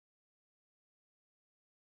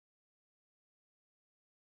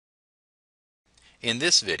In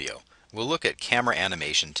this video, we'll look at camera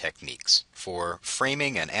animation techniques for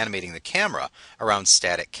framing and animating the camera around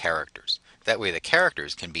static characters. That way the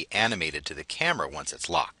characters can be animated to the camera once it's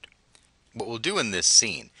locked. What we'll do in this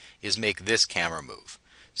scene is make this camera move,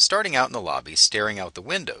 starting out in the lobby, staring out the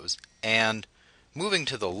windows, and moving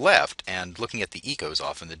to the left and looking at the ecos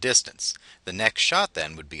off in the distance. The next shot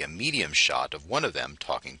then would be a medium shot of one of them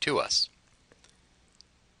talking to us.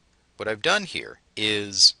 What I've done here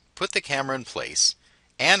is put the camera in place,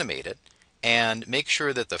 animate it, and make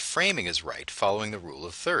sure that the framing is right following the rule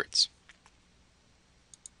of thirds.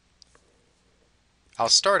 I'll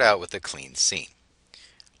start out with a clean scene.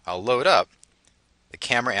 I'll load up the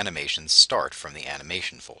camera animation start from the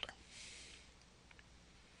animation folder.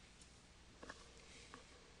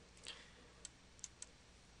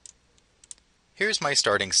 Here's my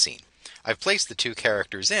starting scene. I've placed the two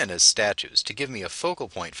characters in as statues to give me a focal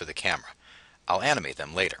point for the camera. I'll animate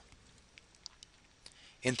them later.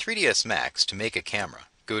 In 3ds Max, to make a camera,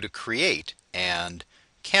 go to Create and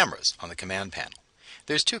Cameras on the command panel.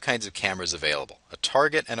 There's two kinds of cameras available, a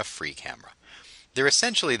target and a free camera. They're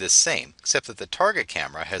essentially the same, except that the target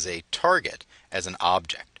camera has a target as an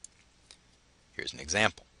object. Here's an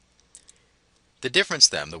example. The difference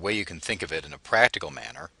then, the way you can think of it in a practical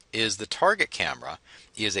manner, is the target camera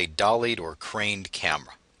is a dollied or craned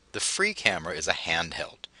camera. The free camera is a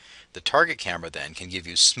handheld. The target camera then can give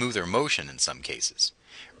you smoother motion in some cases.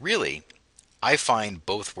 Really, I find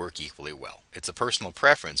both work equally well. It's a personal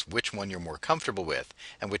preference which one you're more comfortable with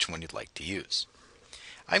and which one you'd like to use.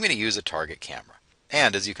 I'm going to use a target camera.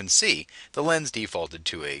 And as you can see, the lens defaulted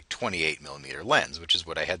to a 28mm lens, which is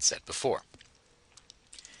what I had set before.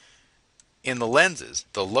 In the lenses,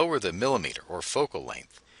 the lower the millimeter or focal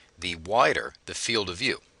length, the wider the field of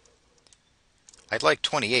view. I'd like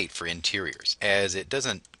 28 for interiors, as it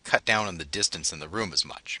doesn't cut down on the distance in the room as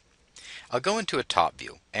much. I'll go into a top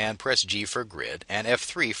view and press G for grid and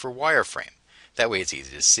F3 for wireframe. That way it's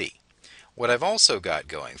easy to see. What I've also got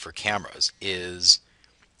going for cameras is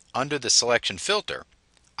under the selection filter,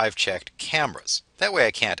 I've checked cameras. That way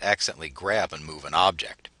I can't accidentally grab and move an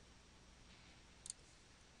object.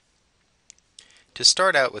 To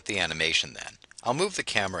start out with the animation then, I'll move the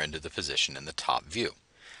camera into the position in the top view.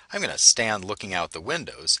 I'm going to stand looking out the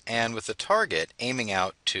windows and with the target aiming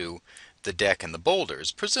out to the deck and the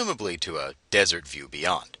boulders, presumably to a desert view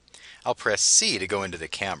beyond. I'll press C to go into the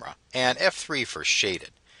camera and F3 for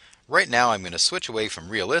shaded. Right now I'm going to switch away from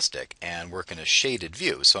realistic and work in a shaded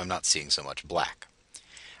view so I'm not seeing so much black.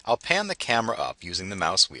 I'll pan the camera up using the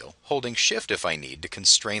mouse wheel, holding shift if I need to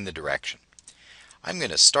constrain the direction. I'm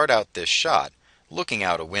going to start out this shot looking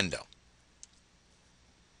out a window.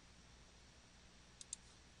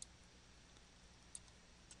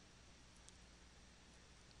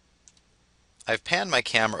 I've panned my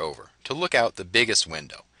camera over to look out the biggest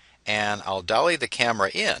window, and I'll dolly the camera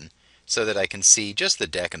in so that I can see just the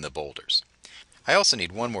deck and the boulders. I also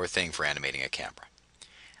need one more thing for animating a camera.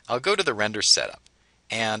 I'll go to the render setup,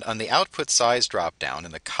 and on the output size drop-down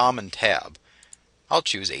in the common tab, I'll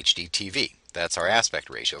choose HDTV. That's our aspect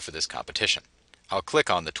ratio for this competition. I'll click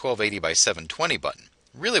on the 1280 by 720 button.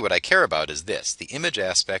 Really what I care about is this, the image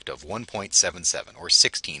aspect of 1.77 or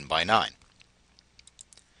 16 by 9.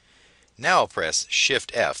 Now I'll press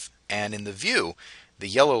Shift F, and in the view, the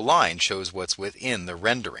yellow line shows what's within the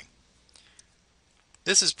rendering.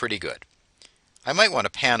 This is pretty good. I might want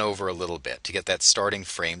to pan over a little bit to get that starting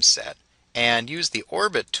frame set, and use the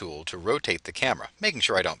Orbit tool to rotate the camera, making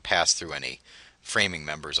sure I don't pass through any framing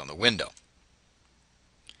members on the window.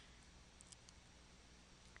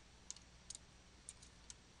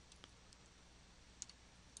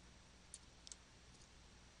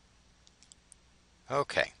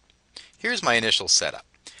 Okay. Here's my initial setup.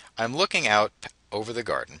 I'm looking out over the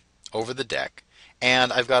garden, over the deck,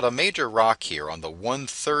 and I've got a major rock here on the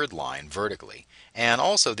 1/3 line vertically, and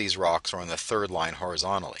also these rocks are on the 3rd line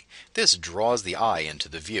horizontally. This draws the eye into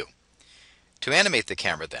the view. To animate the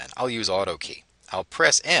camera then, I'll use Auto key. I'll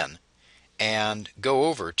press N and go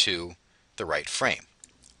over to the right frame.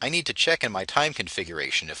 I need to check in my time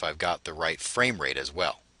configuration if I've got the right frame rate as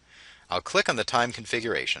well. I'll click on the time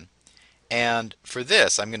configuration. And for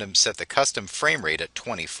this, I'm going to set the custom frame rate at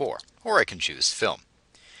 24, or I can choose film.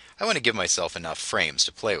 I want to give myself enough frames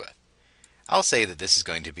to play with. I'll say that this is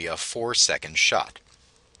going to be a 4-second shot.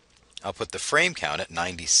 I'll put the frame count at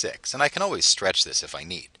 96, and I can always stretch this if I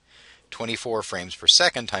need. 24 frames per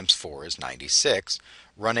second times 4 is 96,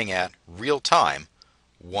 running at real time,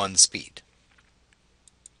 1 speed.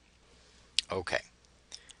 Okay.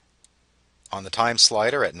 On the time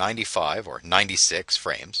slider at 95 or 96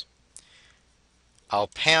 frames, I'll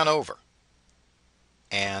pan over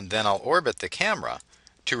and then I'll orbit the camera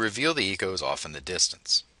to reveal the ecos off in the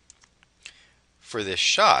distance. For this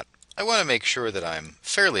shot, I want to make sure that I'm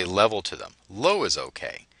fairly level to them. Low is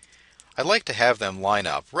okay. I'd like to have them line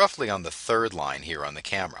up roughly on the third line here on the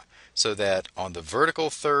camera, so that on the vertical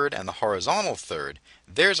third and the horizontal third,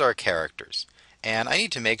 there's our characters. And I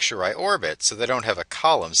need to make sure I orbit so they don't have a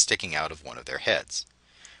column sticking out of one of their heads.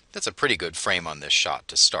 That's a pretty good frame on this shot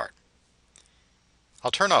to start.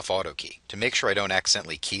 I'll turn off auto key to make sure I don't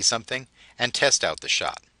accidentally key something and test out the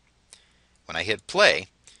shot. When I hit play,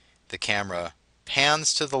 the camera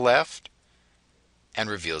pans to the left and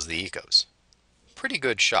reveals the ecos. Pretty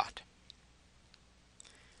good shot.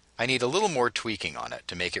 I need a little more tweaking on it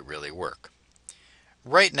to make it really work.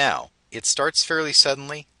 Right now, it starts fairly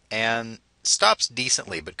suddenly and stops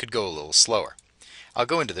decently but could go a little slower. I'll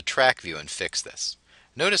go into the track view and fix this.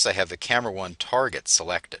 Notice I have the camera 1 target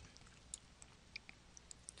selected.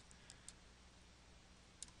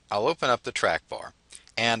 I'll open up the track bar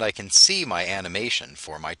and I can see my animation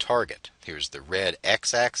for my target. Here's the red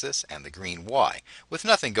x-axis and the green y with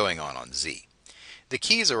nothing going on Z. The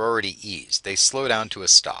keys are already eased. They slow down to a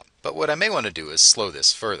stop, but what I may want to do is slow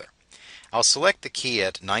this further. I'll select the key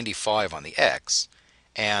at 95 on the X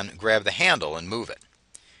and grab the handle and move it.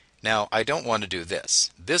 Now I don't want to do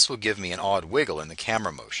this. This will give me an odd wiggle in the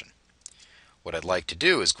camera motion. What I'd like to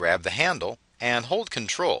do is grab the handle and hold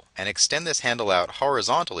Control and extend this handle out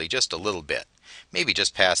horizontally just a little bit, maybe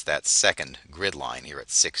just past that second grid line here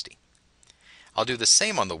at 60. I'll do the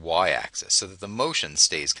same on the y-axis so that the motion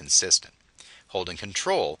stays consistent. Holding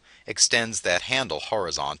Control extends that handle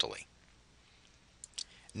horizontally.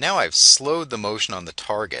 Now I've slowed the motion on the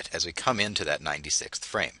target as we come into that 96th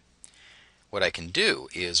frame. What I can do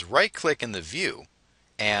is right-click in the view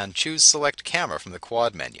and choose Select Camera from the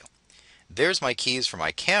quad menu. There's my keys for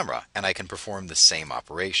my camera, and I can perform the same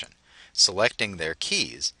operation, selecting their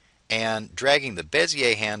keys and dragging the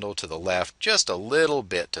Bezier handle to the left just a little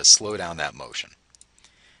bit to slow down that motion.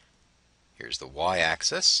 Here's the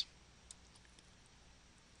y-axis.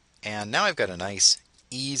 And now I've got a nice,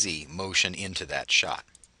 easy motion into that shot.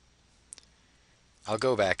 I'll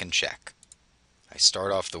go back and check. I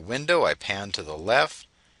start off the window, I pan to the left,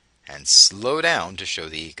 and slow down to show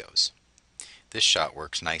the ecos. This shot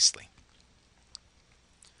works nicely.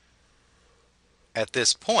 At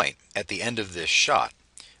this point, at the end of this shot,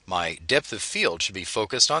 my depth of field should be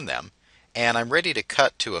focused on them, and I'm ready to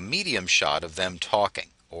cut to a medium shot of them talking,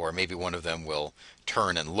 or maybe one of them will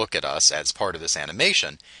turn and look at us as part of this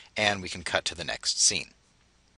animation, and we can cut to the next scene.